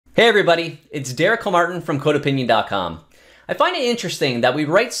Hey everybody, it's Derek Martin from CodeOpinion.com. I find it interesting that we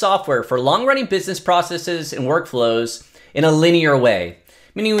write software for long-running business processes and workflows in a linear way,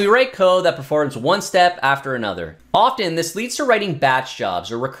 meaning we write code that performs one step after another. Often, this leads to writing batch jobs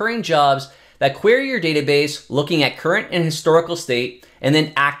or recurring jobs that query your database, looking at current and historical state, and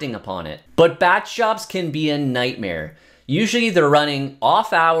then acting upon it. But batch jobs can be a nightmare. Usually they're running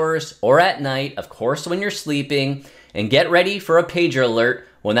off hours or at night, of course when you're sleeping, and get ready for a pager alert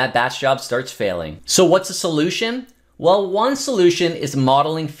when that batch job starts failing. So what's the solution? Well, one solution is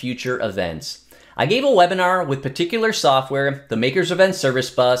modeling future events. I gave a webinar with particular software, the makers of Event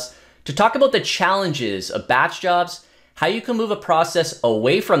Service Bus, to talk about the challenges of batch jobs, how you can move a process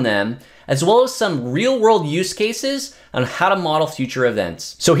away from them, as well as some real-world use cases on how to model future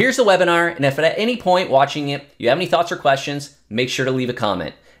events. So here's the webinar, and if at any point watching it you have any thoughts or questions, make sure to leave a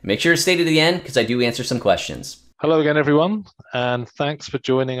comment. Make sure to stay to the end because I do answer some questions. Hello again, everyone, and thanks for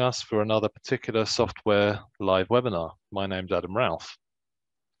joining us for another particular software live webinar. My name's Adam Ralph.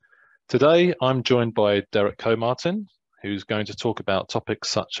 Today, I'm joined by Derek Comartin, who's going to talk about topics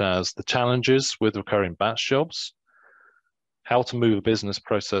such as the challenges with recurring batch jobs, how to move a business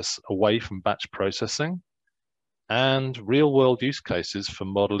process away from batch processing, and real-world use cases for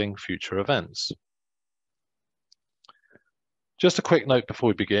modeling future events. Just a quick note before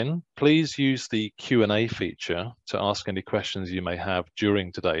we begin, please use the Q&A feature to ask any questions you may have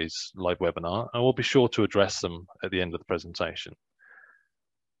during today's live webinar, and we'll be sure to address them at the end of the presentation.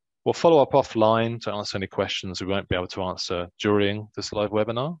 We'll follow up offline to answer any questions we won't be able to answer during this live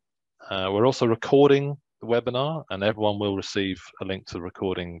webinar. We're also recording the webinar, and everyone will receive a link to the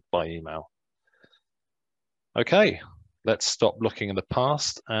recording by email. Okay, let's stop looking in the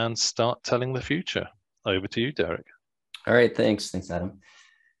past and start telling the future. Over to you, Derek. All right, thanks, Adam.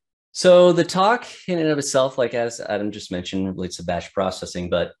 So the talk in and of itself, like as Adam just mentioned, relates to batch processing,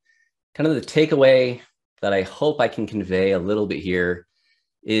 but kind of the takeaway that I hope I can convey a little bit here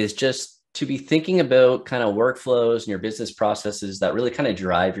is just to be thinking about kind of workflows and your business processes that really kind of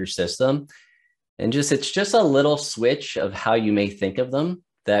drive your system. And it's just a little switch of how you may think of them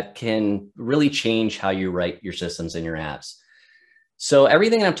that can really change how you write your systems and your apps. So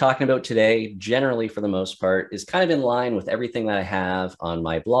everything I'm talking about today, generally for the most part, is kind of in line with everything that I have on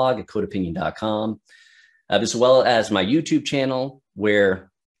my blog at CodeOpinion.com, as well as my YouTube channel, where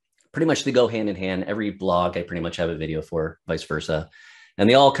pretty much they go hand in hand. Every blog I pretty much have a video for, vice versa. And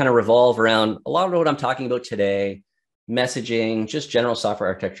they all kind of revolve around a lot of what I'm talking about today, messaging, just general software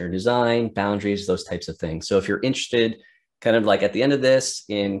architecture and design, boundaries, those types of things. So if you're interested, kind of like at the end of this,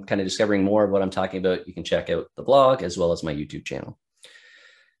 in kind of discovering more of what I'm talking about, you can check out the blog as well as my YouTube channel.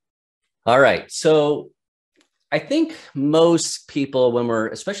 All right, so I think most people,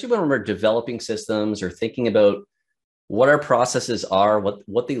 especially when we're developing systems or thinking about what our processes are,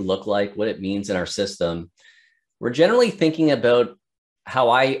 what they look like, what it means in our system, we're generally thinking about how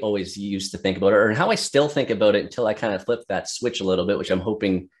I always used to think about it, or how I still think about it until I kind of flip that switch a little bit, which I'm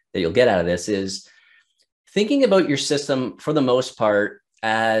hoping that you'll get out of this, is thinking about your system for the most part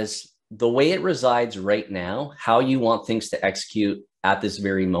as the way it resides right now, how you want things to execute at this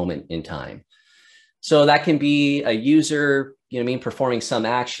very moment in time. So that can be a user, performing some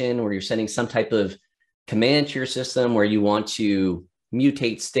action where you're sending some type of command to your system where you want to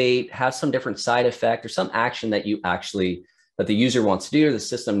mutate state, have some different side effect or some action that that the user wants to do or the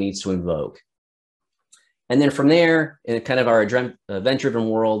system needs to invoke. And then from there, in kind of our event-driven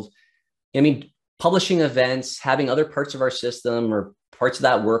world, publishing events, having other parts of our system or parts of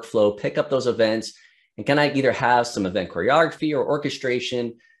that workflow pick up those events and can I either have some event choreography or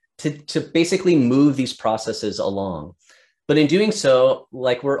orchestration to basically move these processes along. But in doing so,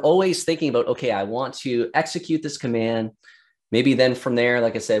 like we're always thinking about, okay, I want to execute this command. Maybe then from there,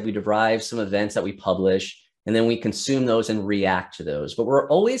 like I said, we derive some events that we publish and then we consume those and react to those. But we're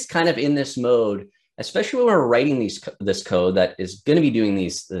always kind of in this mode, especially when we're writing this code that is going to be doing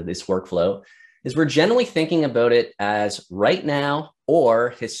this workflow, is we're generally thinking about it as right now or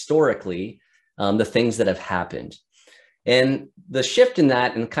historically, the things that have happened. And the shift in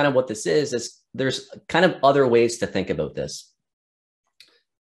that and kind of what this is there's kind of other ways to think about this.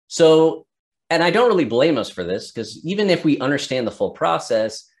 So, and I don't really blame us for this because even if we understand the full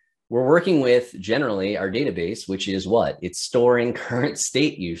process, we're working with generally our database, which is what? It's storing current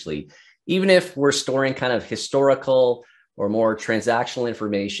state usually. Even if we're storing kind of historical or more transactional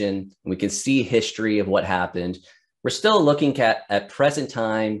information, we can see history of what happened. We're still looking at present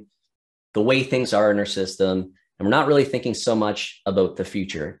time, the way things are in our system, and we're not really thinking so much about the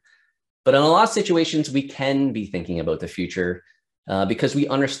future. But in a lot of situations, we can be thinking about the future because we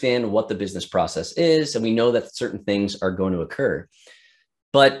understand what the business process is, and we know that certain things are going to occur.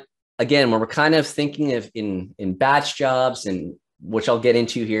 But again, when we're kind of thinking of in batch jobs, and which I'll get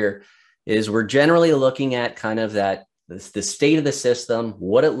into here, is we're generally looking at kind of that the state of the system,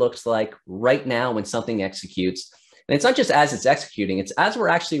 what it looks like right now when something executes. And it's not just as it's executing, it's as we're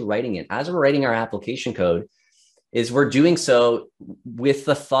actually writing it, as we're writing our application code, is we're doing so with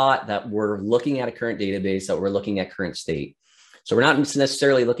the thought that we're looking at a current database, that we're looking at current state. So we're not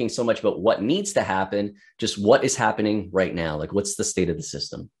necessarily looking so much about what needs to happen, just what is happening right now, like what's the state of the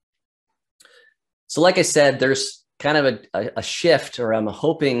system. So like I said, there's kind of a shift, or I'm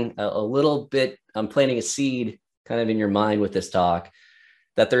hoping a little bit, I'm planting a seed kind of in your mind with this talk,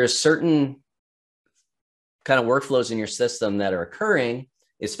 that there are certain kind of workflows in your system that are occurring,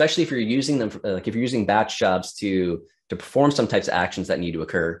 especially if you're using them, like if you're using batch jobs to perform some types of actions that need to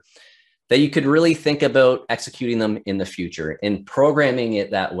occur, that you could really think about executing them in the future and programming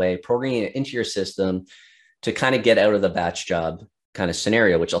it that way, programming it into your system to kind of get out of the batch job kind of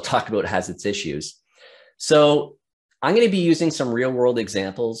scenario, which I'll talk about has its issues. So I'm going to be using some real world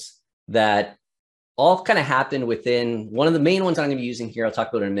examples that all kind of happened within, one of the main ones I'm going to be using here, I'll talk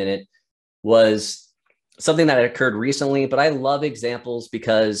about in a minute, was something that occurred recently. But I love examples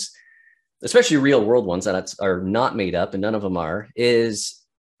because, especially real world ones that are not made up, and none of them are, is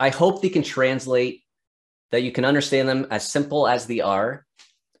I hope they can translate, that you can understand them as simple as they are,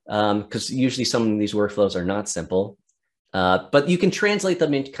 because usually some of these workflows are not simple, but you can translate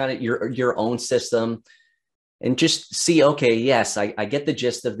them into kind of your own system and just see, okay, yes, I get the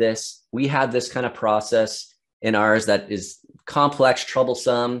gist of this. We have this kind of process in ours that is complex,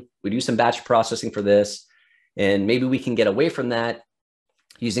 troublesome. We do some batch processing for this, and maybe we can get away from that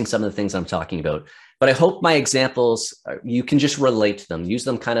using some of the things I'm talking about. But I hope my examples, you can just relate to them, use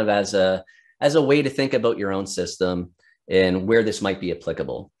them kind of as a way to think about your own system and where this might be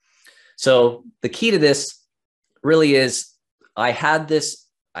applicable. So the key to this really is, I had this,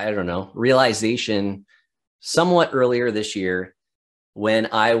 I don't know, realization somewhat earlier this year when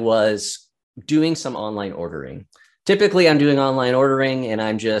I was doing some online ordering. Typically, I'm doing online ordering and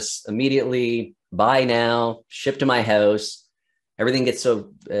I'm just immediately buy now, ship to my house. Everything gets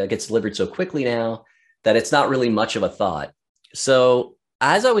delivered so quickly now that it's not really much of a thought. So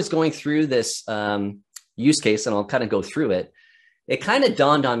as I was going through this use case, and I'll kind of go through it, it kind of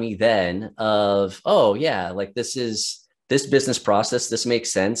dawned on me then of, oh yeah, like this business process, this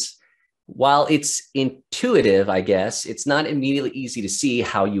makes sense. While it's intuitive, I guess, it's not immediately easy to see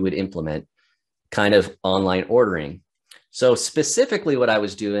how you would implement kind of online ordering. So specifically what I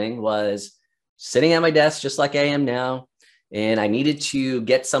was doing was sitting at my desk, just like I am now, and I needed to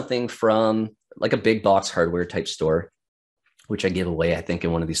get something from like a big box hardware type store, which I give away, I think,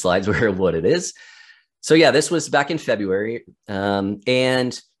 in one of these slides what it is. So yeah, this was back in February,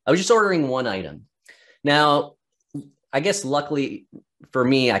 and I was just ordering one item. Now, I guess luckily for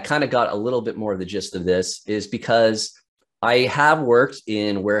me, I kind of got a little bit more of the gist of this, is because I have worked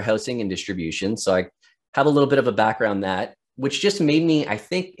in warehousing and distribution. So I have a little bit of a background that, which just made me, I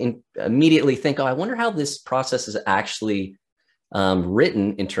think, immediately think, oh, I wonder how this process is actually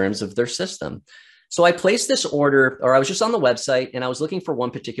written in terms of their system. So I placed this order, or I was just on the website and I was looking for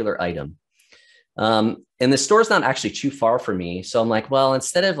one particular item. And the store's not actually too far from me. So I'm like, well,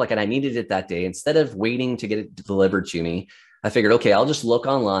 instead of like, and I needed it that day, instead of waiting to get it delivered to me, I figured, okay, I'll just look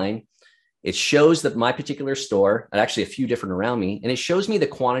online. It shows that my particular store, and actually a few different around me, and it shows me the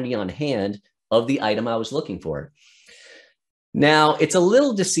quantity on hand of the item I was looking for. Now, it's a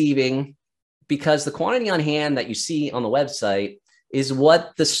little deceiving because the quantity on hand that you see on the website is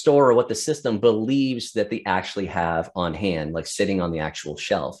what the store or what the system believes that they actually have on hand, like sitting on the actual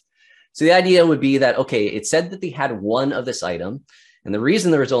shelf. So the idea would be that, okay, it said that they had one of this item. And the reason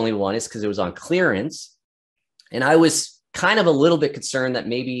there was only one is because it was on clearance. And I was kind of a little bit concerned that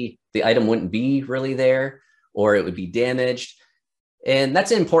maybe the item wouldn't be really there, or it would be damaged. And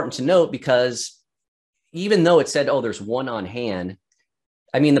that's important to note because even though it said, oh, there's one on hand,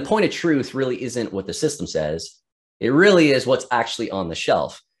 I mean, the point of truth really isn't what the system says. It really is what's actually on the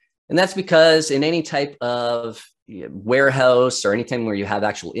shelf. And that's because in any type of warehouse or anytime where you have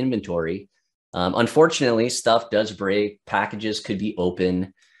actual inventory, unfortunately, stuff does break, packages could be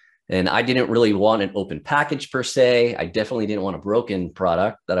open. And I didn't really want an open package per se. I definitely didn't want a broken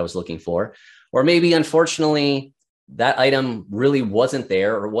product that I was looking for. Or maybe, unfortunately, that item really wasn't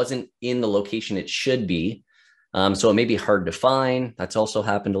there or wasn't in the location it should be. So it may be hard to find. That's also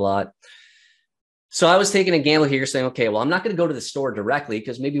happened a lot. So I was taking a gamble here saying, okay, well, I'm not going to go to the store directly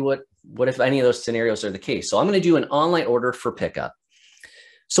because maybe what if any of those scenarios are the case? So I'm going to do an online order for pickup.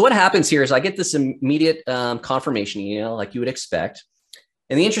 So what happens here is I get this immediate confirmation email like you would expect.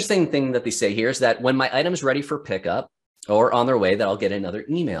 And the interesting thing that they say here is that when my item is ready for pickup, or on their way that I'll get another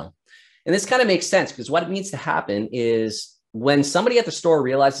email. And this kind of makes sense because what needs to happen is when somebody at the store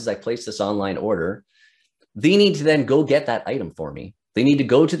realizes I placed this online order, they need to then go get that item for me. They need to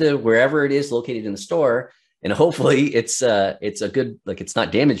go to the wherever it is located in the store, and hopefully it's a good, like it's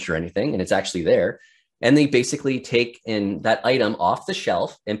not damaged or anything, and it's actually there. And they basically take in that item off the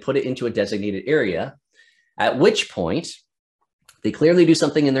shelf and put it into a designated area, at which point they clearly do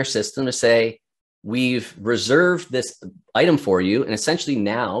something in their system to say, we've reserved this item for you, and essentially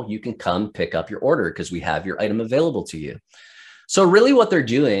now you can come pick up your order because we have your item available to you. So really what they're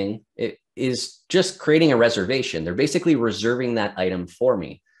doing is just creating a reservation. They're basically reserving that item for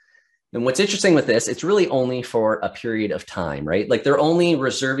me. And what's interesting with this, it's really only for a period of time, right? Like they're only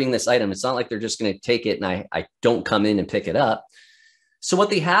reserving this item. It's not like they're just going to take it and I don't come in and pick it up. So what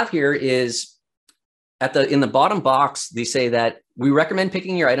they have here is in the bottom box, they say that we recommend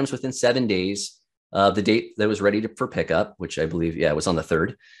picking your items within 7 days of the date that was ready for pickup, which I believe, it was on the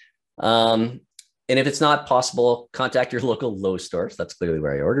 3rd. And if it's not possible, contact your local Lowe's store. So that's clearly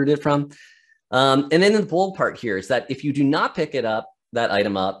where I ordered it from. And then the bold part here is that if you do not pick that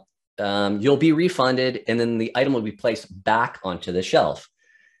item up, you'll be refunded, and then the item will be placed back onto the shelf.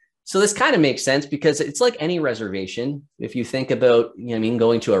 So this kind of makes sense because it's like any reservation. If you think about,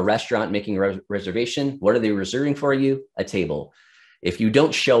 going to a restaurant, making a reservation, what are they reserving for you? A table. If you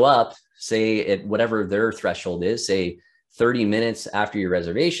don't show up, say at whatever their threshold is, say 30 minutes after your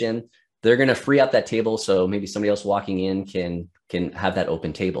reservation, they're going to free up that table. So maybe somebody else walking in can have that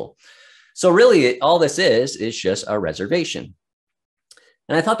open table. So really all this is just a reservation.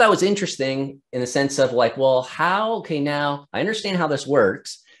 And I thought that was interesting in the sense of like, well, now I understand how this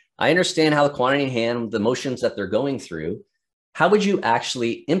works. I understand how the quantity in hand, the motions that they're going through. How would you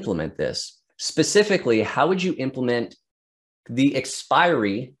actually implement this? Specifically, how would you implement the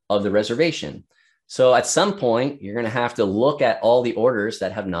expiry of the reservation? So at some point, you're going to have to look at all the orders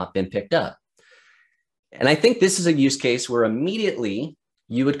that have not been picked up. And I think this is a use case where immediately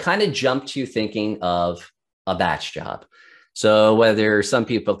you would kind of jump to thinking of a batch job. So whether some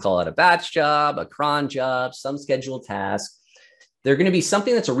people call it a batch job, a cron job, some scheduled task, they're going to be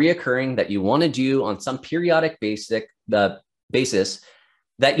something that's a reoccurring that you want to do on some periodic basis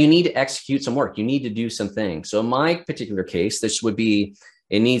that you need to execute some work. You need to do some things. So in my particular case, this would be,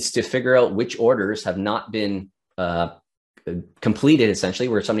 it needs to figure out which orders have not been completed, essentially,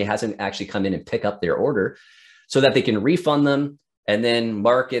 where somebody hasn't actually come in and pick up their order so that they can refund them and then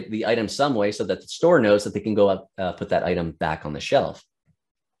market the item some way so that the store knows that they can go up, put that item back on the shelf.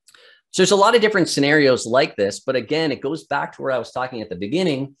 So there's a lot of different scenarios like this, but again, it goes back to where I was talking at the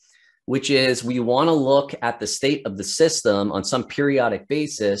beginning, which is we want to look at the state of the system on some periodic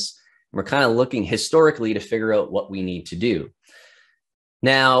basis. We're kind of looking historically to figure out what we need to do.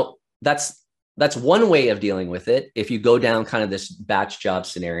 Now, that's one way of dealing with it if you go down kind of this batch job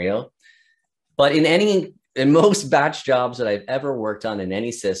scenario. But in most batch jobs that I've ever worked on in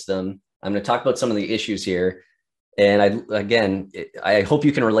any system, I'm going to talk about some of the issues here. And I hope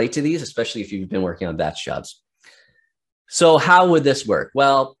you can relate to these, especially if you've been working on batch jobs. So how would this work?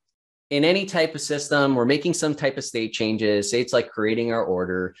 Well, in any type of system, we're making some type of state changes. Say it's like creating our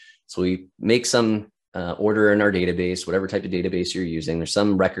order. So we make some order in our database, whatever type of database you're using. There's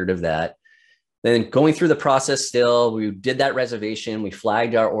some record of that. Then going through the process still, we did that reservation. We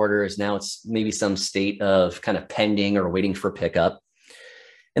flagged our orders. Now it's maybe some state of kind of pending or waiting for pickup.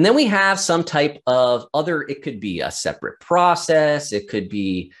 And then we have some type of other, it could be a separate process. It could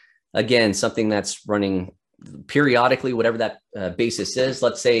be, again, something that's running periodically, whatever that basis is.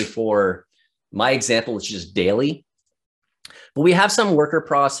 Let's say for my example, it's just daily. But we have some worker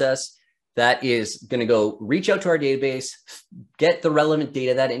process that is going to go reach out to our database, get the relevant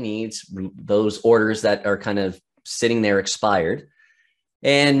data that it needs, those orders that are kind of sitting there expired.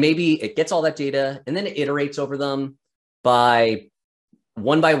 And maybe it gets all that data and then it iterates over them by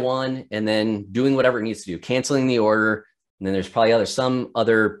one, and then doing whatever it needs to do, canceling the order. And then there's probably some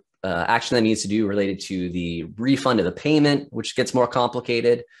other action that needs to do related to the refund of the payment, which gets more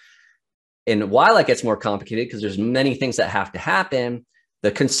complicated. And while it gets more complicated, because there's many things that have to happen,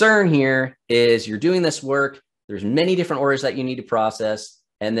 the concern here is you're doing this work, there's many different orders that you need to process,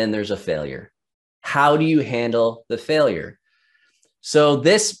 and then there's a failure. How do you handle the failure? So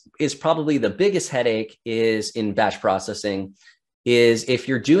this is probably the biggest headache is in batch processing, is if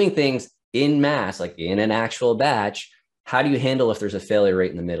you're doing things in mass, like in an actual batch, how do you handle if there's a failure right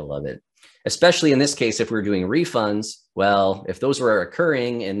in the middle of it? Especially in this case, if we're doing refunds, well, if those were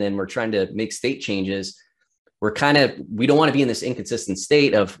occurring and then we're trying to make state changes, we don't want to be in this inconsistent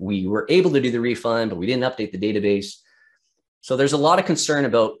state of we were able to do the refund, but we didn't update the database. So there's a lot of concern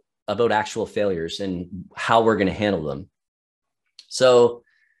about actual failures and how we're going to handle them. So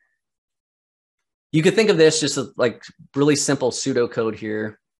you could think of this just as like really simple pseudocode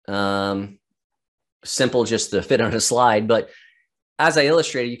here. Simple just to fit on a slide. But as I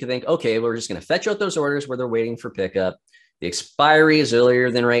illustrated, you could think, okay, we're just going to fetch out those orders where they're waiting for pickup. The expiry is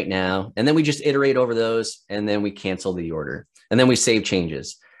earlier than right now. And then we just iterate over those, and then we cancel the order. And then we save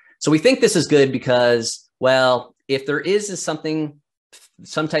changes. So we think this is good because, well, if there is something,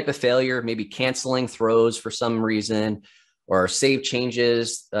 some type of failure, maybe canceling throws for some reason, or save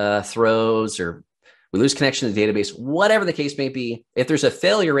changes throws, or we lose connection to the database, whatever the case may be, if there's a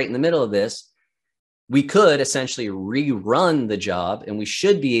failure right in the middle of this, we could essentially rerun the job, and we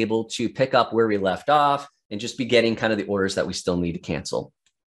should be able to pick up where we left off and just be getting kind of the orders that we still need to cancel.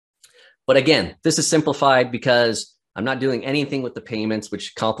 But again, this is simplified because I'm not doing anything with the payments,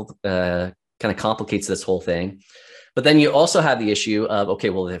 which kind of complicates this whole thing. But then you also have the issue of, okay,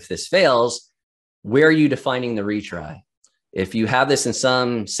 well, if this fails, where are you defining the retry? If you have this in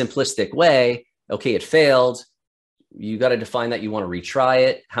some simplistic way, okay, it failed, you got to define that you want to retry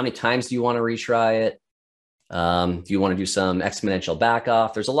it. How many times do you want to retry it? Do you want to do some exponential back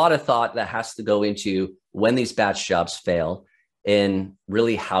off? There's a lot of thought that has to go into when these batch jobs fail and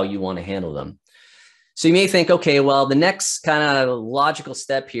really how you want to handle them. So you may think, okay, well, the next kind of logical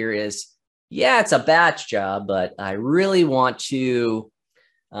step here is, yeah, it's a batch job, but I really want to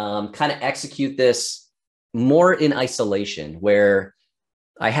kind of execute this more in isolation, where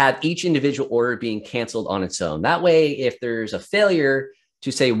I have each individual order being canceled on its own. That way, if there's a failure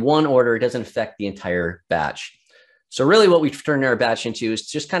to say one order, it doesn't affect the entire batch. So really what we've turned our batch into is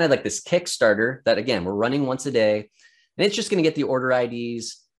just kind of like this Kickstarter that, again, we're running once a day, and it's just going to get the order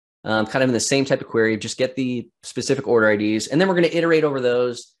IDs kind of in the same type of query, just get the specific order IDs, and then we're going to iterate over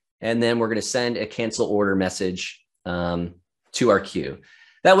those, and then we're going to send a cancel order message to our queue.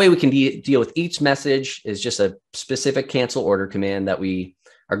 That way we can deal with each message is just a specific cancel order command that we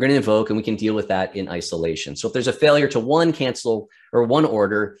are going to invoke, and we can deal with that in isolation. So if there's a failure to one cancel or one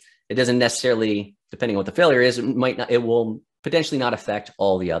order, it doesn't necessarily, depending on what the failure is, it will potentially not affect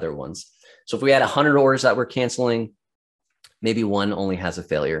all the other ones. So if we had 100 orders that we're canceling, maybe one only has a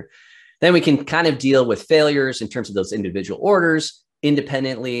failure. Then we can kind of deal with failures in terms of those individual orders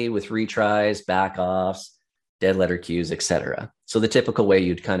independently with retries, backoffs, dead letter queues, etc. So the typical way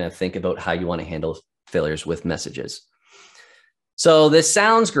you'd kind of think about how you want to handle failures with messages. So this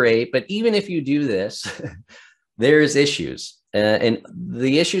sounds great, but even if you do this, there's issues. And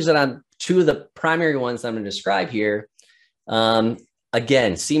the issues that two of the primary ones I'm going to describe here,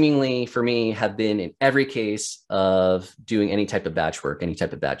 again, seemingly for me have been in every case of doing any type of batch work, any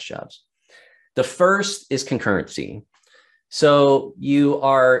type of batch jobs. The first is concurrency. So you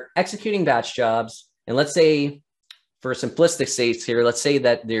are executing batch jobs, and let's say for simplistic sakes here, let's say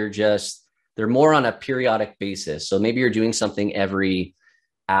that they're more on a periodic basis. So maybe you're doing something every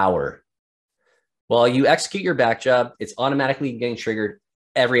hour. Well, you execute your batch job, it's automatically getting triggered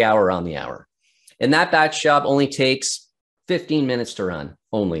every hour on the hour. And that batch job only takes 15 minutes to run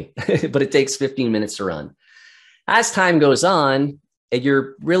only, but it takes 15 minutes to run. As time goes on,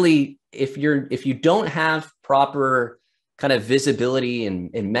 you're really, if you don't have proper kind of visibility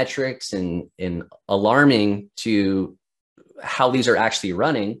and metrics and alarming to how these are actually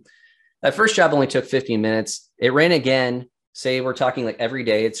running, that first job only took 15 minutes. It ran again. Say we're talking like every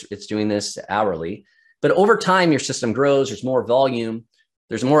day, it's doing this hourly. But over time, your system grows. There's more volume.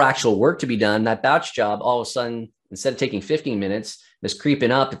 There's more actual work to be done. That batch job, all of a sudden, instead of taking 15 minutes, it's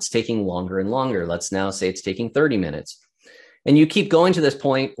creeping up. It's taking longer and longer. Let's now say it's taking 30 minutes. And you keep going to this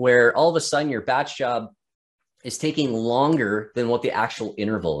point where all of a sudden your batch job is taking longer than what the actual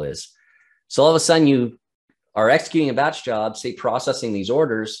interval is. So all of a sudden you are executing a batch job, say processing these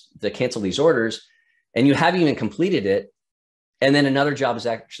orders to cancel these orders, and you haven't even completed it. And then another job is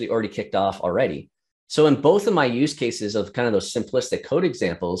actually already kicked off already. So in both of my use cases of kind of those simplistic code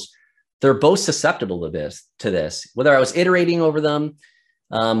examples, they're both susceptible to this, whether I was iterating over them,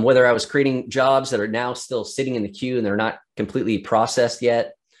 whether I was creating jobs that are now still sitting in the queue and they're not completely processed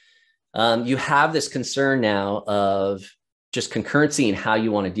yet. You have this concern now of just concurrency and how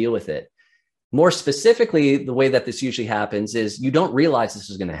you want to deal with it. More specifically, the way that this usually happens is you don't realize this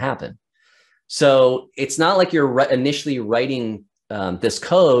is going to happen. So it's not like you're initially writing this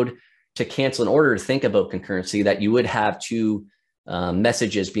code to cancel an order to think about concurrency that you would have two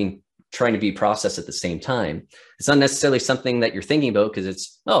messages trying to be processed at the same time. It's not necessarily something that you're thinking about because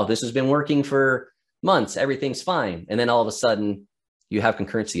it's, oh, this has been working for months, everything's fine. And then all of a sudden you have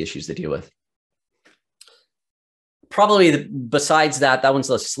concurrency issues to deal with. Probably besides that one's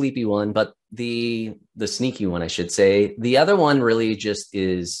the sleepy one, but the sneaky one, I should say. The other one really just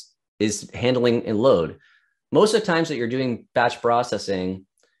is handling and load. most of the times that you're doing batch processing,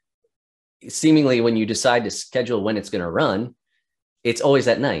 seemingly when you decide to schedule when it's going to run, it's always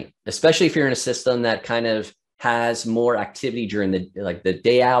at night, especially if you're in a system that kind of has more activity during the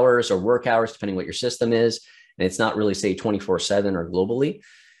day hours or work hours, depending what your system is. And it's not really, say, 24/7 or globally.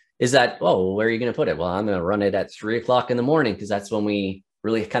 Is that, oh, where are you going to put it? Well, I'm going to run it at 3 o'clock in the morning because that's when we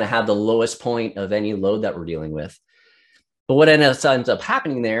really kind of have the lowest point of any load that we're dealing with. But what ends up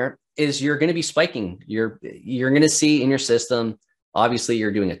happening there is you're going to be spiking. You're going to see in your system, obviously,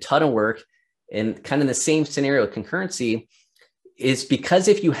 you're doing a ton of work. And kind of the same scenario, concurrency, is because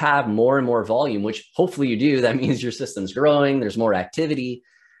if you have more and more volume, which hopefully you do, that means your system's growing, there's more activity.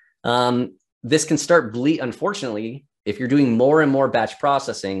 This can start unfortunately, if you're doing more and more batch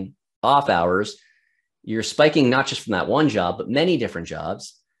processing off hours, you're spiking not just from that one job, but many different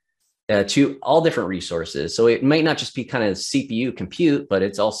jobs to all different resources. So it might not just be kind of CPU compute, but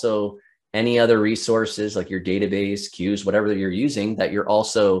it's also any other resources like your database, queues, whatever you're using, that you're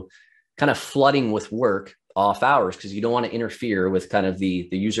also kind of flooding with work off hours because you don't want to interfere with kind of the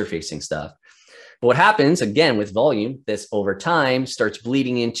user facing stuff. But what happens again with volume, this over time starts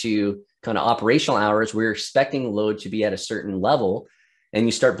bleeding into kind of operational hours. We're expecting load to be at a certain level and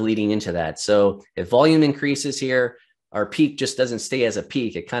you start bleeding into that. So if volume increases here, our peak just doesn't stay as a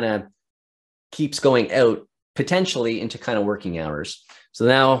peak. It kind of keeps going out potentially into kind of working hours. So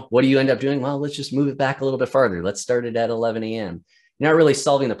now what do you end up doing? Well, let's just move it back a little bit farther. Let's start it at 11 a.m. You're not really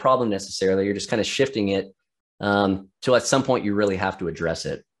solving the problem necessarily. You're just kind of shifting it till at some point you really have to address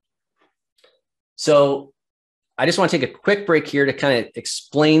it. So I just want to take a quick break here to kind of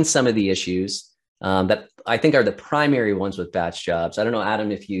explain some of the issues that I think are the primary ones with batch jobs. I don't know,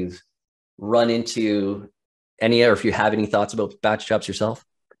 Adam, if you've run into any, or if you have any thoughts about batch jobs yourself.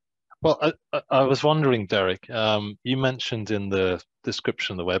 Well, I was wondering, Derek, you mentioned in the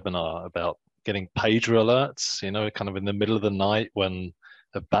description of the webinar about getting pager alerts, kind of in the middle of the night when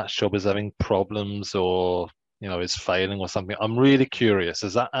a batch job is having problems or, is failing or something. I'm really curious.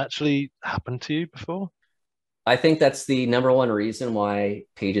 Has that actually happened to you before? I think that's the number one reason why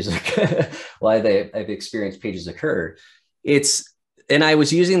I've experienced pages occur. And I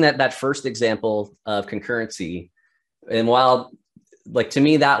was using that first example of concurrency. And while, like, to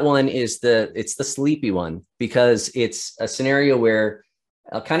me, that one is it's the sleepy one, because it's a scenario where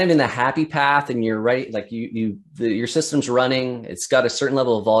kind of in the happy path and you're right, like your system's running, it's got a certain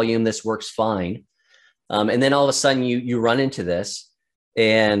level of volume, this works fine. And then all of a sudden you run into this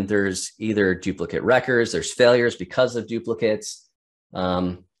and there's either duplicate records, there's failures because of duplicates,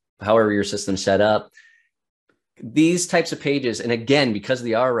 however your system's set up. These types of pages, and again, because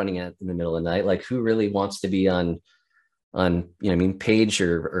they are running in the middle of the night, like who really wants to be on page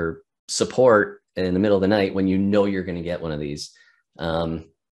or support in the middle of the night when you're going to get one of these?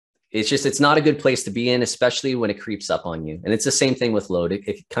 It's not a good place to be in, especially when it creeps up on you. And it's the same thing with load. It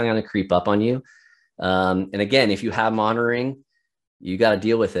can kind of creep up on you. And again, if you have monitoring, you got to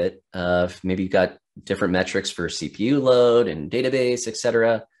deal with it. Maybe you've got different metrics for CPU load and database, et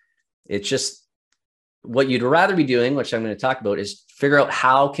cetera. It's just what you'd rather be doing, which I'm going to talk about, is figure out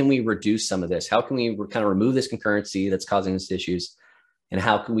how can we reduce some of this? How can we kind of remove this concurrency that's causing us issues? And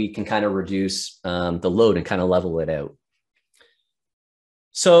how can we kind of reduce the load and kind of level it out?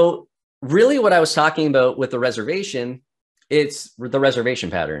 So really what I was talking about with the reservation, it's the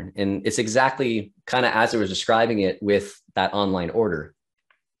reservation pattern. And it's exactly kind of as I was describing it with that online order.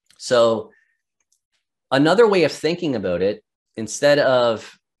 So another way of thinking about it, instead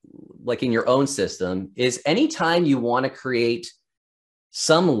of like in your own system, is anytime you want to create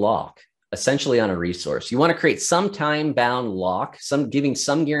some lock, essentially on a resource, you want to create some time-bound lock, giving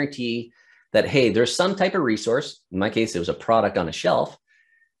some guarantee that, hey, there's some type of resource. In my case, it was a product on a shelf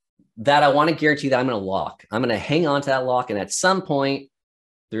that I want to guarantee that I'm going to lock. I'm going to hang on to that lock. And at some point,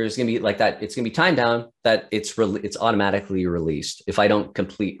 there's going to be like that. It's going to be time bound that it's automatically released if I don't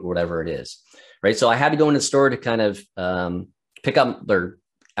complete whatever it is. Right. So I had to go into the store to kind of pick up or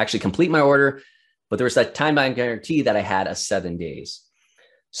actually complete my order. But there was that time bound guarantee that I had of 7 days.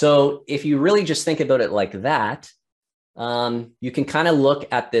 So if you really just think about it like that, you can kind of look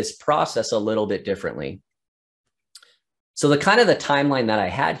at this process a little bit differently. So the timeline that I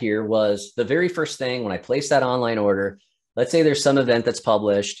had here was the very first thing when I placed that online order. Let's say there's some event that's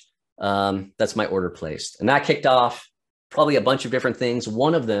published, that's my order placed. And that kicked off probably a bunch of different things.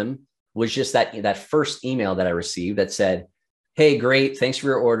 One of them was just that first email that I received that said, hey, great, thanks for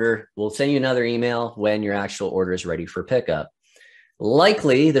your order. We'll send you another email when your actual order is ready for pickup.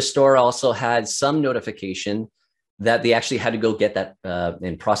 Likely, the store also had some notification that they actually had to go get that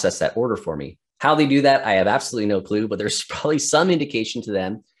and process that order for me. How they do that, I have absolutely no clue, but there's probably some indication to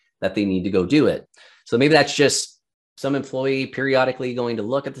them that they need to go do it. So maybe that's just some employee periodically going to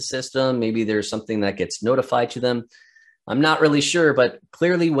look at the system. Maybe there's something that gets notified to them. I'm not really sure, but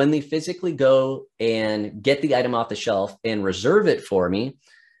clearly when they physically go and get the item off the shelf and reserve it for me,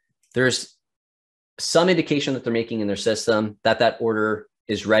 there's some indication that they're making in their system that that order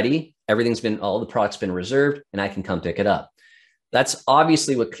is ready. All the product's been reserved, and I can come pick it up. That's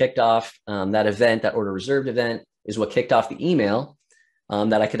obviously what kicked off that event. That order reserved event is what kicked off the email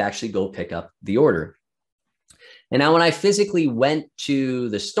that I could actually go pick up the order. And now when I physically went to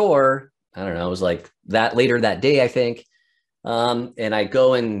the store, I don't know, it was like that later that day, I think, and I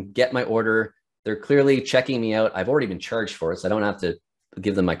go and get my order. They're clearly checking me out. I've already been charged for it, so I don't have to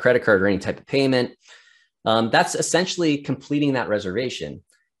give them my credit card or any type of payment. That's essentially completing that reservation.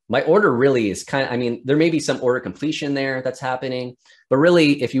 My order really is there may be some order completion there that's happening, but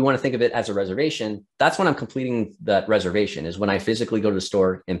really, if you want to think of it as a reservation, that's when I'm completing that reservation, is when I physically go to the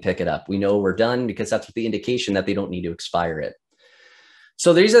store and pick it up. We know we're done because that's the indication that they don't need to expire it.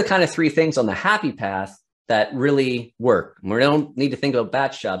 So these are the kind of three things on the happy path that really work. We don't need to think about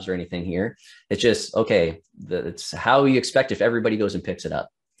batch jobs or anything here. It's just, okay, it's how you expect if everybody goes and picks it up.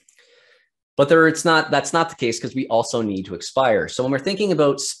 But that's not the case, because we also need to expire. So when we're thinking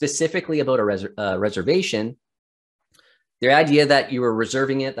about specifically about a reservation, the idea that you were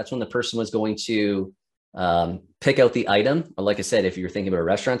reserving it, that's when the person was going to pick out the item. Or like I said, if you're thinking about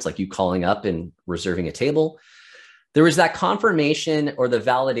restaurants, like you calling up and reserving a table, there was that confirmation or the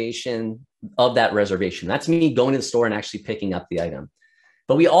validation of that reservation. That's me going to the store and actually picking up the item.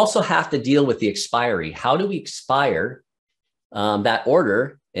 But we also have to deal with the expiry. How do we expire that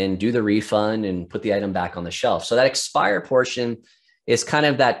order and do the refund and put the item back on the shelf? So that expire portion is kind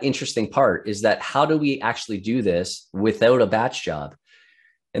of that interesting part, is that how do we actually do this without a batch job?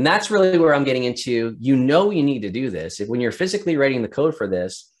 And that's really where I'm getting into. You need to do this. When you're physically writing the code for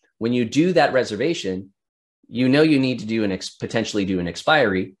this, when you do that reservation, you need to do potentially do an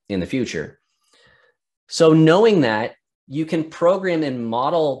expiry in the future. So knowing that, you can program and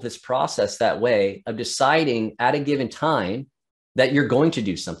model this process that way of deciding at a given time that you're going to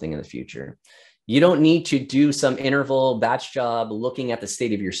do something in the future. You don't need to do some interval batch job looking at the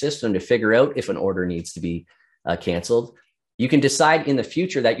state of your system to figure out if an order needs to be canceled. You can decide in the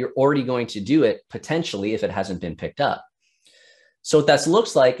future that you're already going to do it potentially if it hasn't been picked up. So what that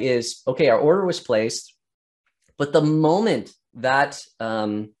looks like is, okay, our order was placed, but the moment that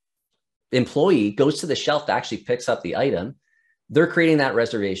employee goes to the shelf to actually picks up the item, they're creating that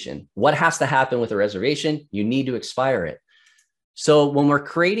reservation. What has to happen with a reservation? You need to expire it. So when we're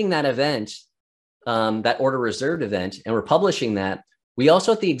creating that event, that order reserved event, and we're publishing that, we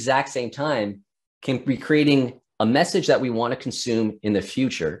also at the exact same time can be creating a message that we want to consume in the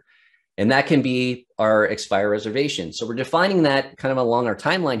future. And that can be our expire reservation. So we're defining that kind of along our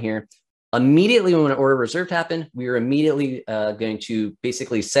timeline here. Immediately when an order reserved happened, we are immediately going to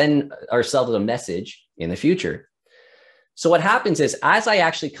basically send ourselves a message in the future. So what happens is, as I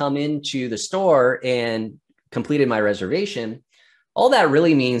actually come into the store and completed my reservation, all that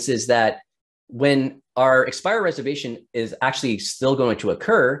really means is that when our expire reservation is actually still going to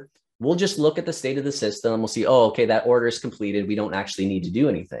occur, we'll just look at the state of the system. We'll see, oh, okay, that order is completed. We don't actually need to do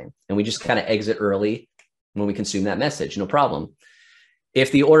anything. And we just kind of exit early when we consume that message, no problem.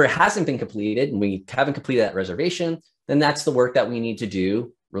 If the order hasn't been completed and we haven't completed that reservation, then that's the work that we need to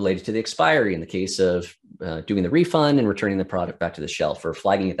do related to the expiry in the case of doing the refund and returning the product back to the shelf, or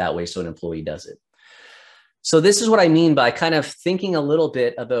flagging it that way so an employee does it. So this is what I mean by kind of thinking a little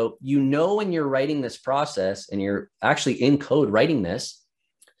bit about, when you're writing this process and you're actually in code writing this,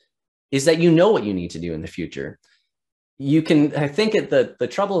 is that what you need to do in the future. I think the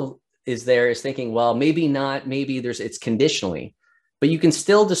trouble is thinking, well, maybe not, maybe it's conditionally, but you can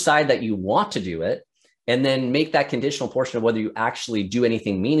still decide that you want to do it and then make that conditional portion of whether you actually do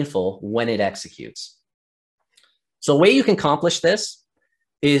anything meaningful when it executes. So a way you can accomplish this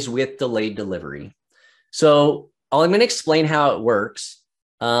is with delayed delivery. So I'm going to explain how it works.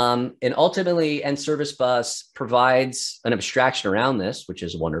 And ultimately, End Service Bus provides an abstraction around this, which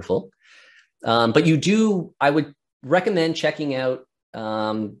is wonderful. But I would recommend checking out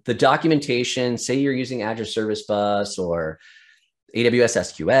the documentation. Say you're using Azure Service Bus or AWS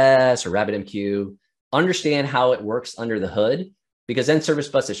SQS or RabbitMQ. Understand how it works under the hood, because End Service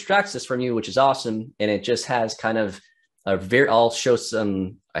Bus extracts this from you, which is awesome. And it just has kind of I'll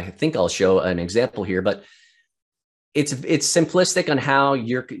show an example here, but it's simplistic on how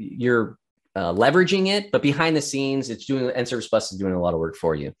you're leveraging it, but behind the scenes, End Service Bus is doing a lot of work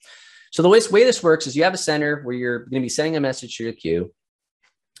for you. So the way this works is you have a center where you're going to be sending a message to your queue.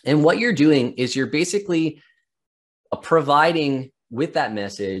 And what you're doing is you're basically providing with that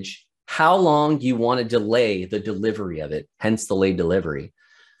message how long you want to delay the delivery of it, hence delayed delivery.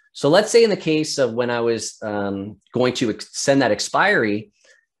 So let's say in the case of when I was going to send that expiry,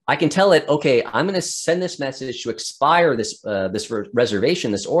 I can tell it, okay, I'm going to send this message to expire this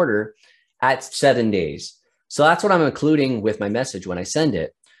reservation, this order at 7 days. So that's what I'm including with my message when I send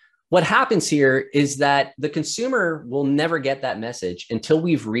it. What happens here is that the consumer will never get that message until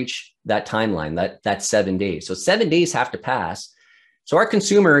we've reached that timeline, that 7 days. So 7 days have to pass. So our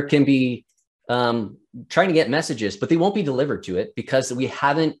consumer can be trying to get messages, but they won't be delivered to it because we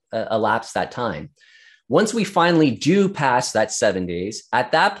haven't elapsed that time. Once we finally do pass that 7 days,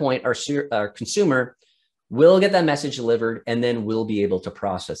 at that point, our consumer will get that message delivered, and then we'll be able to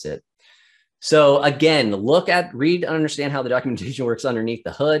process it. So again, read and understand how the documentation works underneath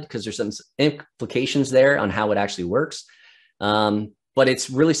the hood, because there's some implications there on how it actually works. But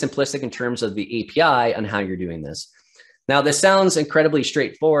it's really simplistic in terms of the API on how you're doing this. Now, this sounds incredibly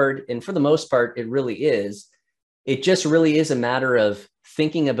straightforward, and for the most part, it really is. It just really is a matter of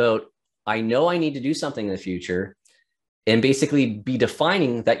thinking about, I know I need to do something in the future, and basically be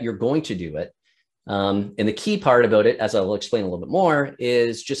defining that you're going to do it. And the key part about it, as I'll explain a little bit more,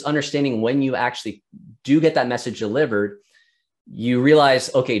 is just understanding when you actually do get that message delivered, you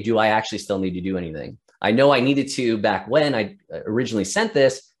realize, okay, do I actually still need to do anything? I know I needed to back when I originally sent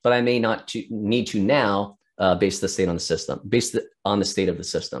this, but I may not need to now, based on the state of the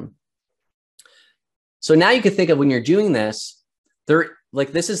system. So now you can think of when you're doing this,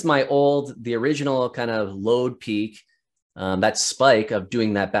 this is the original kind of load peak, that spike of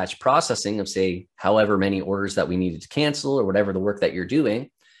doing that batch processing of, say, however many orders that we needed to cancel or whatever the work that you're doing.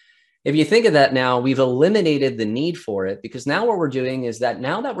 If you think of that now, we've eliminated the need for it, because now what we're doing is that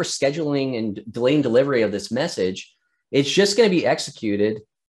now that we're scheduling and delaying delivery of this message, it's just going to be executed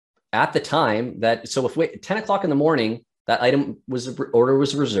at the time that, so if 10 o'clock in the morning, that order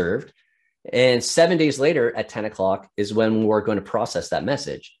was reserved, and 7 days later at 10 o'clock is when we're going to process that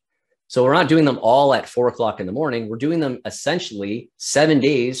message. So we're not doing them all at 4 o'clock in the morning. We're doing them essentially 7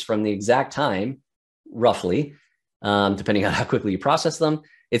 days from the exact time, roughly, depending on how quickly you process them.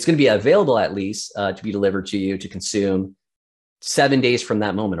 It's going to be available at least to be delivered to you to consume 7 days from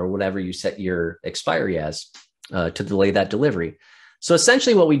that moment, or whatever you set your expiry as, to delay that delivery. So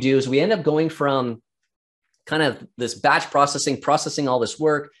essentially what we do is we end up going from kind of this batch processing all this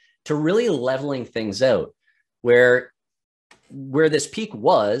work, to really leveling things out, where this peak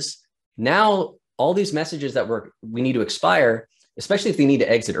was. Now, all these messages that we need to expire, especially if they need to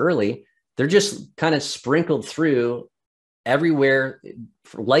exit early, they're just kind of sprinkled through everywhere,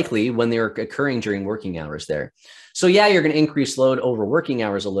 likely when they're occurring during working hours there. So yeah, you're going to increase load over working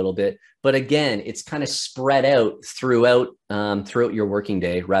hours a little bit, but again, it's kind of spread out throughout your working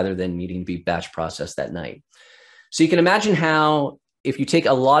day, rather than needing to be batch processed that night. So you can imagine how, if you take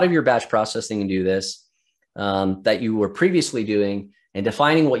a lot of your batch processing and do this, that you were previously doing, and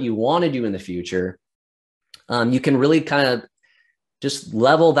defining what you want to do in the future, you can really kind of just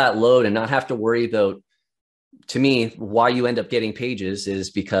level that load and not have to worry about, to me, why you end up getting pages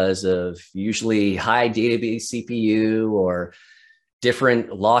is because of usually high database CPU or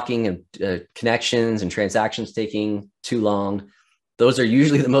different locking and connections and transactions taking too long. Those are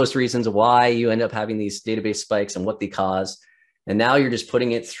usually the most reasons why you end up having these database spikes and what they cause. And now you're just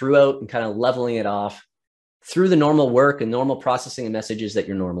putting it throughout and kind of leveling it off through the normal work and normal processing of messages that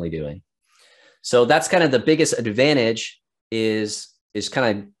you're normally doing. So that's kind of the biggest advantage, is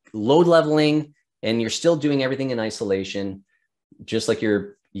kind of load leveling, and you're still doing everything in isolation, just like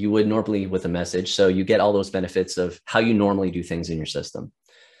you would normally with a message. So you get all those benefits of how you normally do things in your system.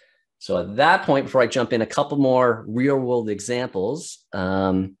 So at that point, before I jump in, a couple more real world examples.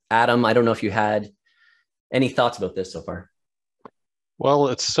 Adam, I don't know if you had any thoughts about this so far. Well,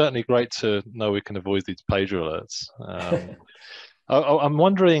 it's certainly great to know we can avoid these page alerts. I'm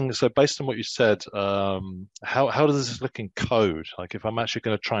wondering, so based on what you said, how does this look in code? Like, if I'm actually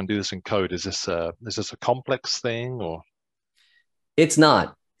going to try and do this in code, is this a complex thing, or? It's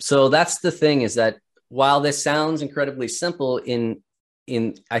not. So that's the thing, is that while this sounds incredibly simple,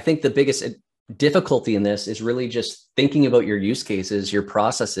 I think the biggest difficulty in this is really just thinking about your use cases, your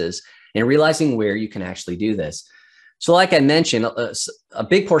processes, and realizing where you can actually do this. So like I mentioned, a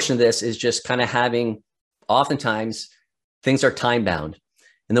big portion of this is just kind of having, oftentimes things are time bound.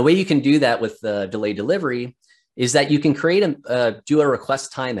 And the way you can do that with the delayed delivery is that you can do a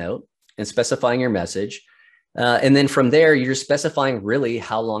request timeout and specifying your message. And then from there, you're specifying really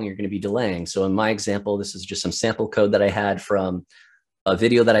how long you're going to be delaying. So in my example, this is just some sample code that I had from a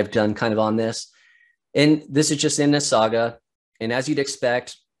video that I've done kind of on this. And this is just in a Saga. And as you'd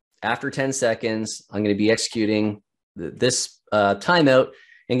expect, after 10 seconds, I'm going to be executing this timeout.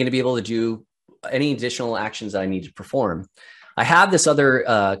 and going to be able to do any additional actions that I need to perform. I have this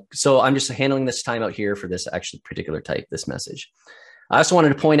other, so I'm just handling this timeout here for this actually particular type, this message. I also wanted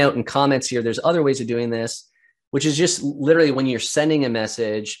to point out in comments here, there's other ways of doing this, which is just literally when you're sending a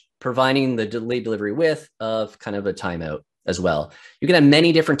message, providing the delayed delivery width of kind of a timeout as well. You can have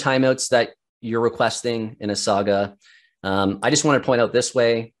many different timeouts that you're requesting in a Saga. I just want to point out this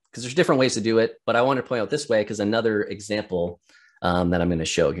way because there's different ways to do it, but I want to point out this way because another example that I'm going to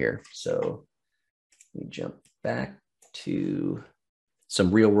show here. So let me jump back to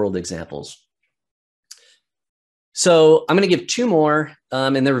some real world examples. So I'm going to give two more,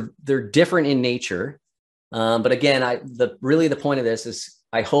 and they're different in nature. But again, really the point of this is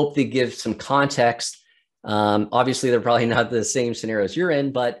I hope they give some context. Obviously, they're probably not the same scenarios you're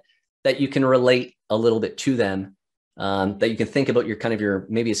in, but that you can relate a little bit to them, that you can think about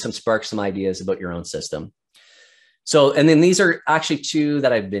maybe some spark some ideas about your own system. So, and then these are actually two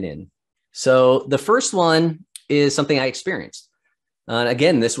that I've been in. So the first one is something I experienced.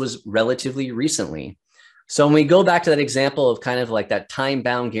 Again, this was relatively recently. So when we go back to that example of kind of like that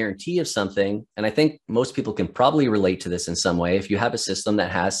time-bound guarantee of something, and I think most people can probably relate to this in some way, if you have a system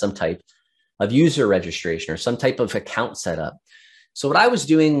that has some type of user registration or some type of account set up. So what I was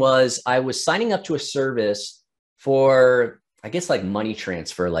doing was I was signing up to a service for, I guess, like money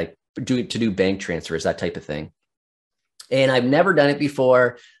transfer, like to do bank transfers, that type of thing. And I've never done it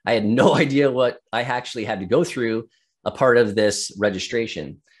before. I had no idea what I actually had to go through a part of this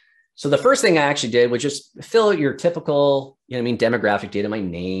registration. So the first thing I actually did was just fill out your typical, demographic data, my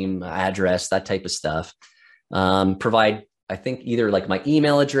name, address, that type of stuff. Provide, I think, either like my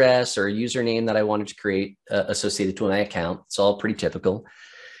email address or a username that I wanted to create associated to my account. It's all pretty typical.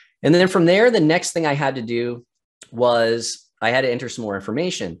 And then from there, the next thing I had to do was I had to enter some more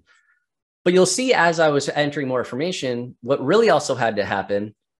information. But you'll see as I was entering more information, what really also had to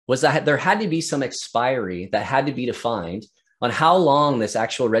happen was that there had to be some expiry that had to be defined on how long this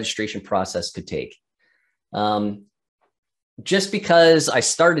actual registration process could take. Just because I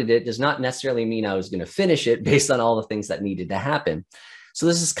started it does not necessarily mean I was going to finish it based on all the things that needed to happen. So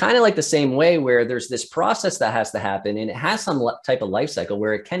this is kind of like the same way where there's this process that has to happen and it has some type of life cycle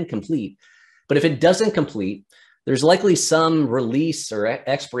where it can complete. But if it doesn't complete, there's likely some release or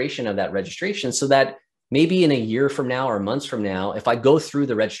expiration of that registration so that maybe in a year from now or months from now, if I go through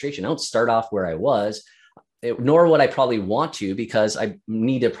the registration, I don't start off where I was, nor would I probably want to, because I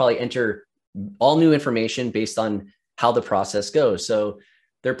need to probably enter all new information based on how the process goes. So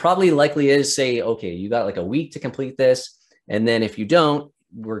there probably likely is, say, okay, you got like a week to complete this. And then if you don't,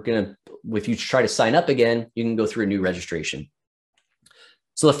 if you try to sign up again, you can go through a new registration.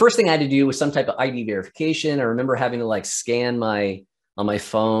 So the first thing I had to do was some type of ID verification. I remember having to like scan on my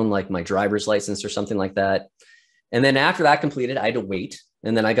phone, like my driver's license or something like that. And then after that completed, I had to wait.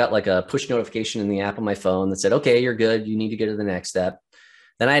 And then I got like a push notification in the app on my phone that said, okay, you're good. You need to go to the next step.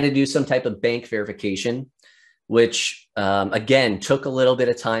 Then I had to do some type of bank verification, which again, took a little bit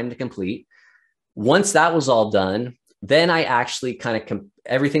of time to complete. Once that was all done, then I actually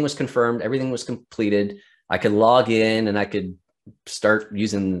everything was confirmed, everything was completed. I could log in and I could start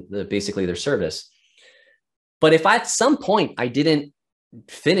using basically their service. But if at some point I didn't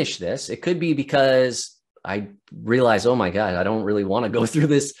finish this, it could be because I realized, oh my God, I don't really want to go through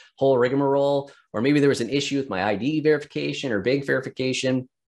this whole rigmarole, or maybe there was an issue with my ID verification or bank verification.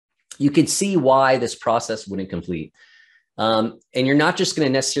 You could see why this process wouldn't complete. And you're not just going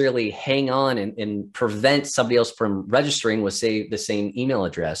to necessarily hang on and prevent somebody else from registering with, say, the same email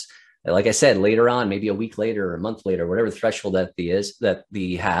address. Like I said, later on, maybe a week later or a month later, whatever the threshold that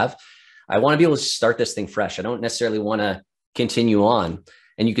they have, I want to be able to start this thing fresh. I don't necessarily want to continue on.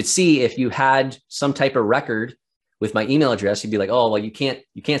 And you could see if you had some type of record with my email address, you'd be like, oh, well, you can't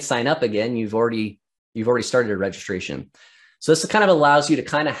sign up again. You've already started a registration. So this kind of allows you to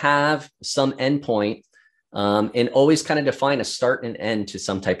kind of have some endpoint and always kind of define a start and end to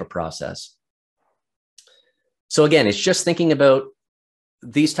some type of process. So again, it's just thinking about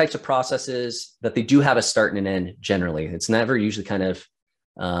these types of processes that they do have a start and an end generally. It's never usually kind of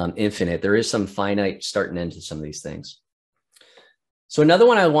infinite. There is some finite start and end to some of these things. So another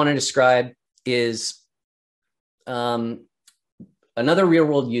one I want to describe is another real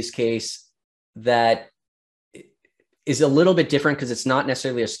world use case that is a little bit different because it's not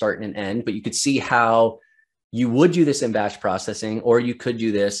necessarily a start and an end, but you could see how you would do this in batch processing, or you could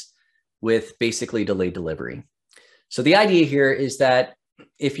do this with basically delayed delivery. So the idea here is that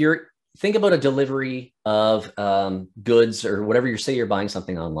if think about a delivery of goods or whatever you're buying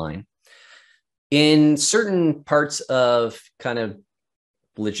something online, in certain parts of kind of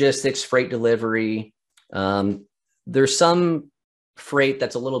logistics, freight delivery, there's some freight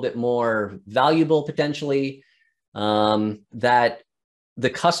that's a little bit more valuable potentially, that the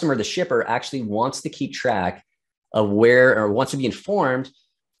customer, the shipper, actually wants to keep track of where, or wants to be informed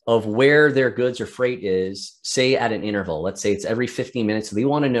of where their goods or freight is, say at an interval. Let's say it's every 15 minutes. So they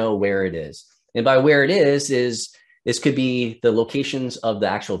want to know where it is. And by where it is this could be the locations of the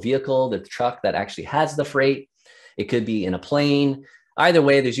actual vehicle, the truck that actually has the freight. It could be in a plane. Either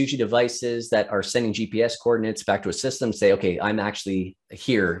way, there's usually devices that are sending GPS coordinates back to a system, say, okay, I'm actually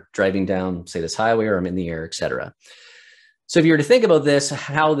here driving down, say, this highway, or I'm in the air, et cetera. So if you were to think about this,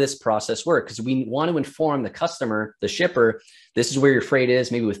 how this process works, because we want to inform the customer, the shipper, this is where your freight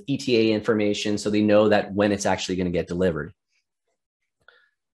is, maybe with ETA information, so they know that when it's actually going to get delivered.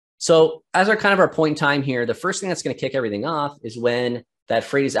 So as our kind of our point in time here, the first thing that's going to kick everything off is when that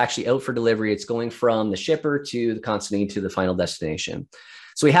freight is actually out for delivery. It's going from the shipper to the consignee to the final destination.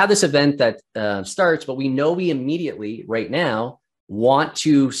 So we have this event that starts, but we know we immediately right now want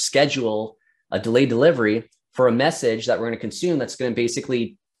to schedule a delayed delivery for a message that we're going to consume that's going to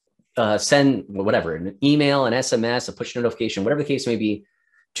basically send whatever, an email, an SMS, a push notification, whatever the case may be,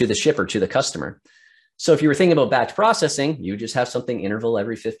 to the shipper, to the customer. So if you were thinking about batch processing, you just have something interval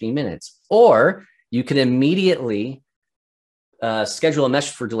every 15 minutes, or you can immediately schedule a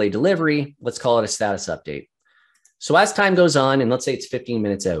message for delayed delivery. Let's call it a status update. So as time goes on, and let's say it's 15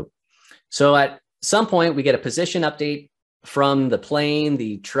 minutes out. So at some point we get a position update from the plane,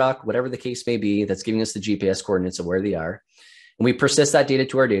 the truck, whatever the case may be, that's giving us the GPS coordinates of where they are. And we persist that data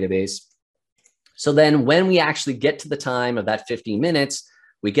to our database. So then when we actually get to the time of that 15 minutes,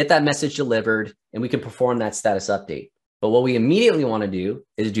 we get that message delivered and we can perform that status update. But what we immediately want to do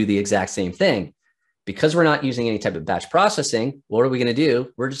is do the exact same thing. Because we're not using any type of batch processing, what are we going to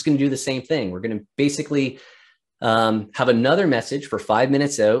do? We're just going to do the same thing. We're going to basically have another message for 5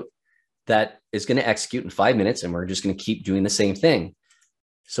 minutes out that is going to execute in 5 minutes, and we're just going to keep doing the same thing.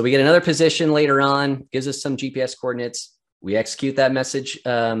 So we get another position later on, gives us some GPS coordinates. We execute that message,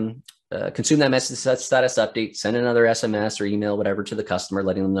 consume that message status update, send another SMS or email, whatever, to the customer,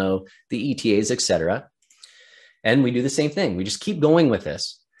 letting them know the ETAs, et cetera. And we do the same thing. We just keep going with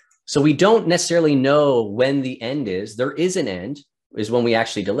this. So we don't necessarily know when the end is. There is an end, is when we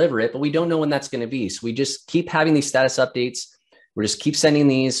actually deliver it, but we don't know when that's going to be. So we just keep having these status updates. We're just keep sending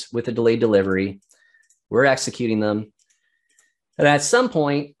these with a delayed delivery. We're executing them. And at some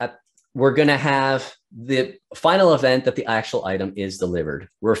point, we're going to have the final event that the actual item is delivered.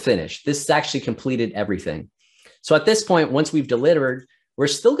 We're finished. This has actually completed everything. So at this point, once we've delivered, we're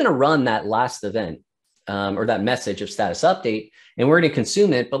still going to run that last event or that message of status update, and we're going to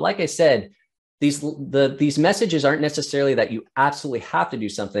consume it. But like I said, these messages aren't necessarily that you absolutely have to do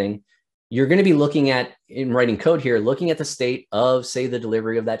something. You're going to be looking at, in writing code here, looking at the state of, say, the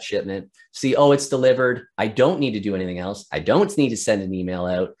delivery of that shipment, see, oh, it's delivered. I don't need to do anything else. I don't need to send an email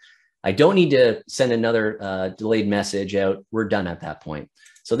out. I don't need to send another delayed message out. We're done at that point.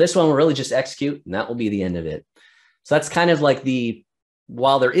 So this one will really just execute, and that will be the end of it. So that's kind of like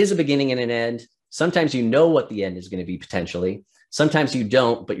while there is a beginning and an end, sometimes you know what the end is going to be potentially. Sometimes you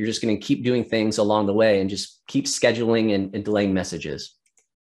don't, but you're just going to keep doing things along the way and just keep scheduling and delaying messages.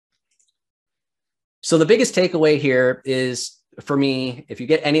 So the biggest takeaway here is, for me, if you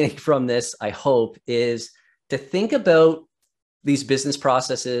get anything from this, I hope, is to think about these business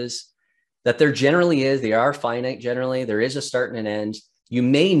processes, that there generally is, they are finite generally. There is a start and an end. You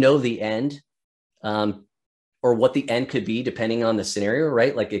may know the end or what the end could be depending on the scenario,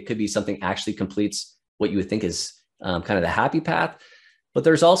 right? Like it could be something actually completes what you would think is kind of the happy path. But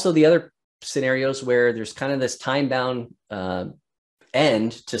there's also the other scenarios where there's kind of this time-bound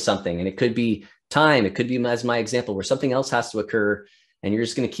end to something. And it could be time. It could be, as my example, where something else has to occur and you're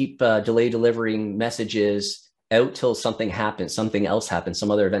just going to keep delivering messages out till something happens, something else happens,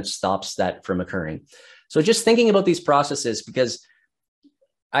 some other event stops that from occurring. So just thinking about these processes, because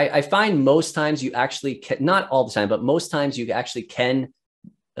I find most times you actually can, not all the time, but most times you actually can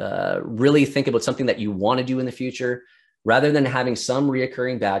really think about something that you want to do in the future, rather than having some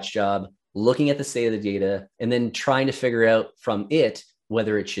reoccurring batch job, looking at the state of the data, and then trying to figure out from it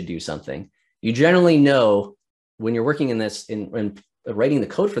whether it should do something. You generally know when you're working in this, in writing the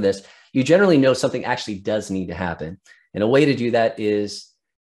code for this, you generally know something actually does need to happen. And a way to do that is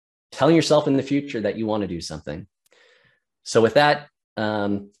telling yourself in the future that you want to do something. So with that,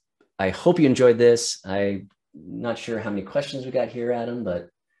 I hope you enjoyed this. I'm not sure how many questions we got here, Adam, but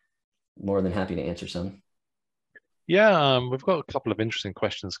more than happy to answer some. Yeah, we've got a couple of interesting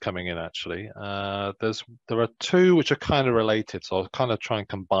questions coming in, actually. There are two which are kind of related, so I'll kind of try and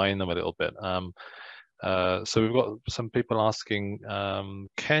combine them a little bit. So we've got some people asking,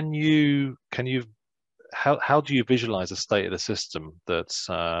 can you how do you visualize a state of the system that's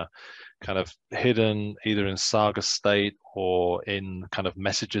kind of hidden either in Saga state or in kind of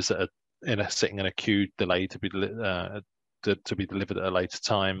messages that are sitting in a queue delayed to be delivered at a later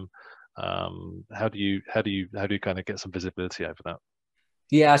time? How do you kind of get some visibility over that?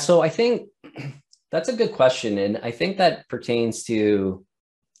 Yeah, so I think that's a good question, and I think that pertains to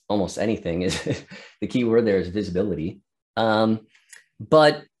almost anything. Is the key word there is visibility.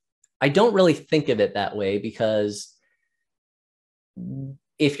 But I don't really think of it that way, because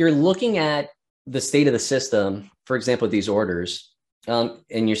if you're looking at the state of the system, for example, these orders, and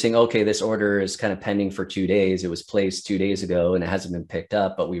you're saying, okay, this order is kind of pending for 2 days. It was placed 2 days ago and it hasn't been picked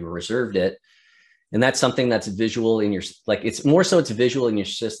up, but we reserved it. And that's something that's visual in your, like, it's more so it's visual in your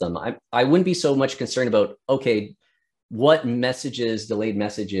system. I wouldn't be so much concerned about, okay, what messages, delayed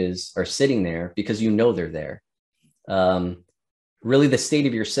messages are sitting there, because you know they're there. Really, the state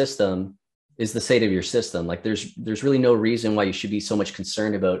of your system is the state of your system. Like there's really no reason why you should be so much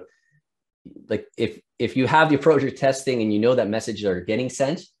concerned about, like, if you have the approach of testing and you know that messages are getting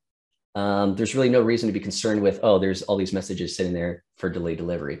sent, there's really no reason to be concerned with, oh, there's all these messages sitting there for delayed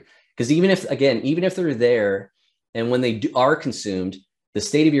delivery. Because even if they're there and when they are consumed, the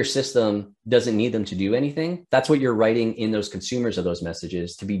state of your system doesn't need them to do anything. That's what you're writing in those consumers of those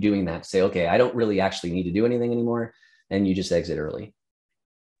messages to be doing that. Say, okay, I don't really actually need to do anything anymore. And you just exit early.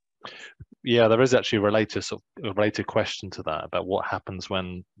 Yeah, there is actually a related question to that about what happens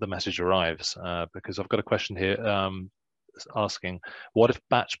when the message arrives. Because I've got a question here asking, what if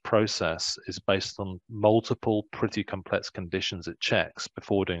batch process is based on multiple pretty complex conditions it checks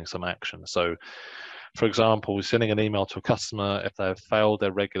before doing some action? So, for example, we're sending an email to a customer if they have failed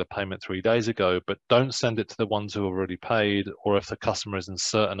their regular payment 3 days ago, but don't send it to the ones who already paid, or if the customer is in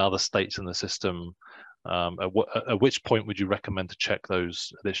certain other states in the system. At which point would you recommend to check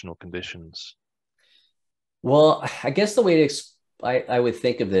those additional conditions? Well, I guess the way I would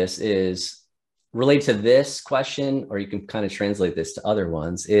think of this is related to this question, or you can kind of translate this to other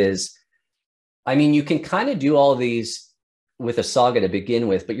ones, is, I mean, you can kind of do all these with a Saga to begin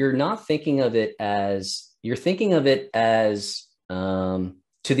with, but you're not thinking of it as, you're thinking of it as to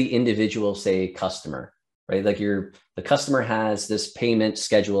the individual, say, customer, right? Like the customer has this payment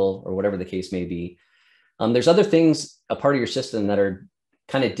schedule or whatever the case may be. There's other things, a part of your system, that are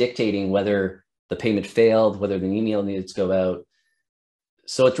kind of dictating whether the payment failed, whether the email needs to go out.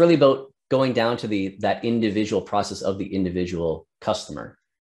 So it's really about going down to that individual process of the individual customer.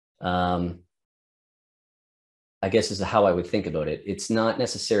 I guess is how I would think about it. It's not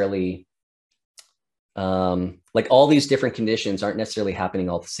necessarily like all these different conditions aren't necessarily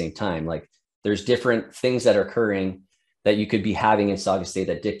happening all at the same time. Like there's different things that are occurring that you could be having in Saga state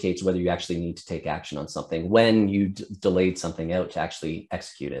that dictates whether you actually need to take action on something when you delayed something out to actually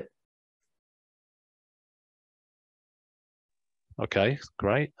execute it. Okay,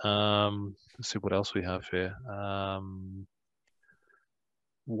 great. Let's see what else we have here.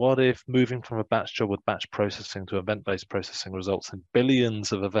 What if moving from a batch job with batch processing to event-based processing results in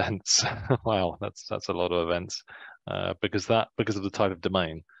billions of events? Wow, that's a lot of events, because of the type of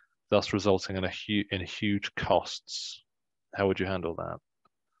domain, thus resulting in huge costs. How would you handle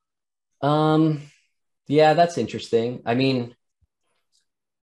that? Yeah, that's interesting. I mean,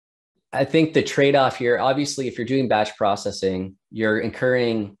 I think the trade-off here, obviously, if you're doing batch processing, you're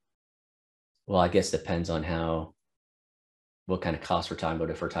incurring, well, I guess it depends on what kind of costs we're talking about.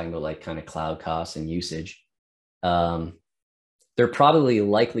 If we're talking about like kind of cloud costs and usage, there probably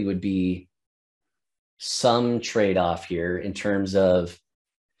likely would be some trade-off here in terms of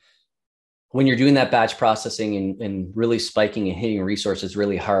when you're doing that batch processing and really spiking and hitting resources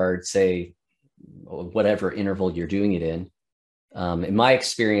really hard, say, whatever interval you're doing it in. In my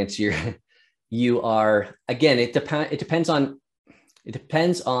experience, you are, again, it depends on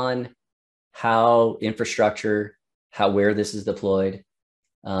how infrastructure, where this is deployed.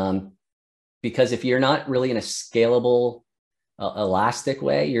 Because if you're not really in a scalable, elastic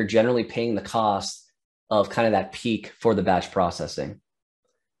way, you're generally paying the cost of kind of that peak for the batch processing.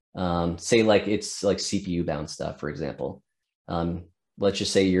 Say like it's like CPU bound stuff, for example. Let's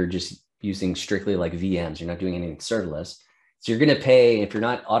just say you're just using strictly like VMs, you're not doing anything serverless. So you're going to pay, if you're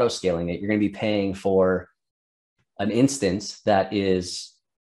not auto scaling it, you're going to be paying for an instance that is,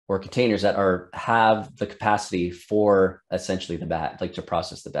 or containers that have the capacity for essentially the batch, like to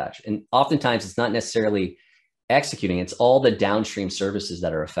process the batch. And oftentimes it's not necessarily executing, it's all the downstream services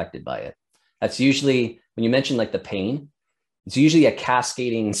that are affected by it. That's usually, when you mention like the pain, it's usually a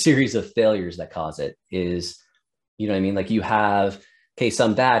cascading series of failures that cause it. Is, you know what I mean? Like you have, okay,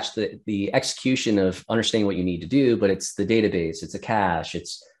 some batch, the execution of understanding what you need to do, but it's the database, it's a cache,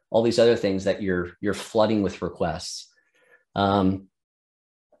 it's all these other things that you're flooding with requests.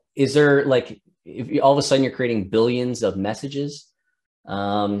 Is there like, if you, all of a sudden you're creating billions of messages,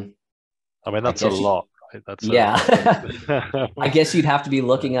 I mean, I that's a guess lot, right? That's yeah. I a guess you'd have to be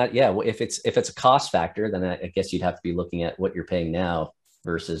looking at, yeah, if it's a cost factor, then I guess you'd have to be looking at what you're paying now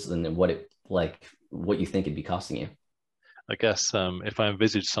versus then what it like what you think it'd be costing you. I guess if I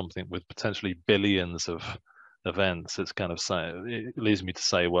envisage something with potentially billions of events, it's kind of say it leads me to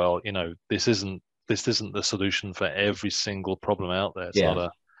say, well, you know, this isn't the solution for every single problem out there. Yeah.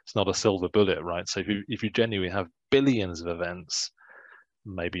 It's not a silver bullet, right? So if you genuinely have billions of events,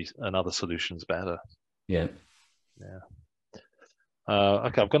 maybe another solution's better. Yeah. Yeah.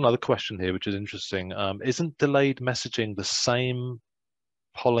 Okay, I've got another question here, which is interesting. Isn't delayed messaging the same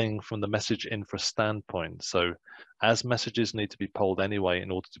polling from the message infra standpoint? So as messages need to be polled anyway in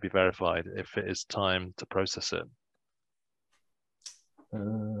order to be verified if it is time to process it.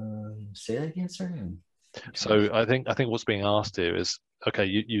 Say that again, sorry. So I think what's being asked here is, okay,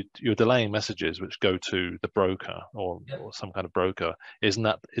 you're delaying messages which go to the broker or some kind of broker. Isn't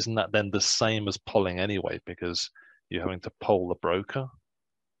that then the same as polling anyway, because you're having to poll the broker?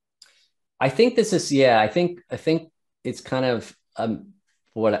 I think this is, yeah, I think it's kind of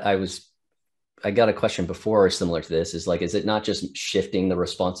what I got a question before similar to this is like, is it not just shifting the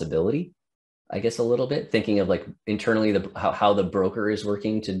responsibility, I guess, a little bit, thinking of like internally how the broker is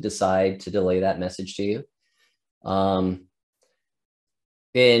working to decide to delay that message to you.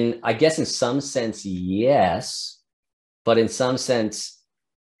 In, I guess in some sense, yes, but in some sense,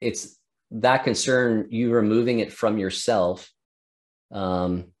 it's that concern, you removing it from yourself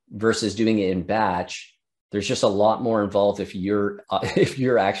versus doing it in batch. There's just a lot more involved if you're if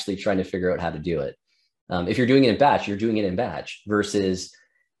you're actually trying to figure out how to do it. If you're doing it in batch, you're doing it in batch versus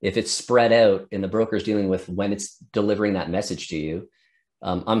if it's spread out and the broker's dealing with when it's delivering that message to you.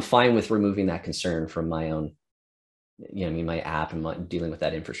 I'm fine with removing that concern from my own, you know, I mean, my app and dealing with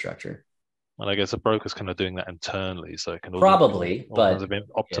that infrastructure. And I guess a broker's kind of doing that internally, so it can also do Probably, all kinds but of yeah,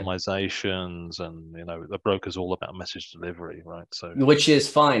 optimizations, and you know, the broker's all about message delivery, right? So which is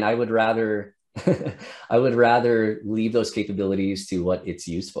fine. I would rather I would rather leave those capabilities to what it's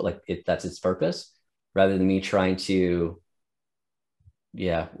used for, like that's its purpose, rather than me trying to,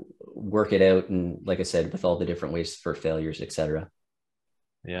 yeah, work it out. And like I said, with all the different ways for failures, etc.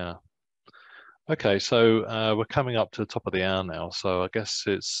 yeah. Okay, so we're coming up to the top of the hour now, so I guess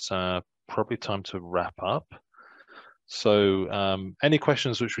it's probably time to wrap up. So any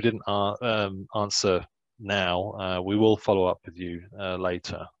questions which we didn't answer now, we will follow up with you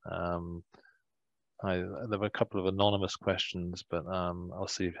later. There were a couple of anonymous questions, but I'll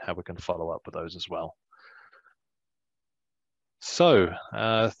see how we can follow up with those as well. So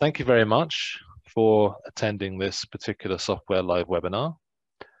thank you very much for attending this particular Software Live webinar.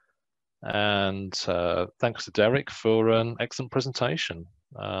 And thanks to Derek for an excellent presentation.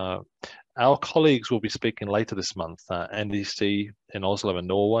 Our colleagues will be speaking later this month at NDC in Oslo in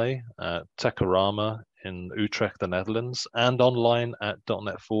Norway, Tekorama in Utrecht, the Netherlands, and online at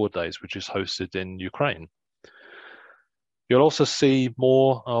 .NET Forward Days, which is hosted in Ukraine. You'll also see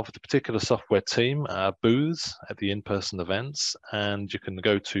more of the particular software team booths at the in-person events, and you can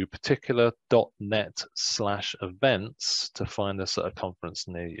go to particular.net/events to find us at a conference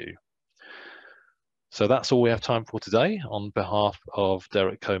near you. So that's all we have time for today. On behalf of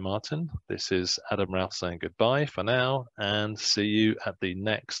Derek Comartin, this is Adam Ralph saying goodbye for now, and see you at the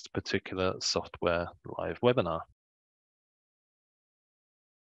next particular Software Live webinar.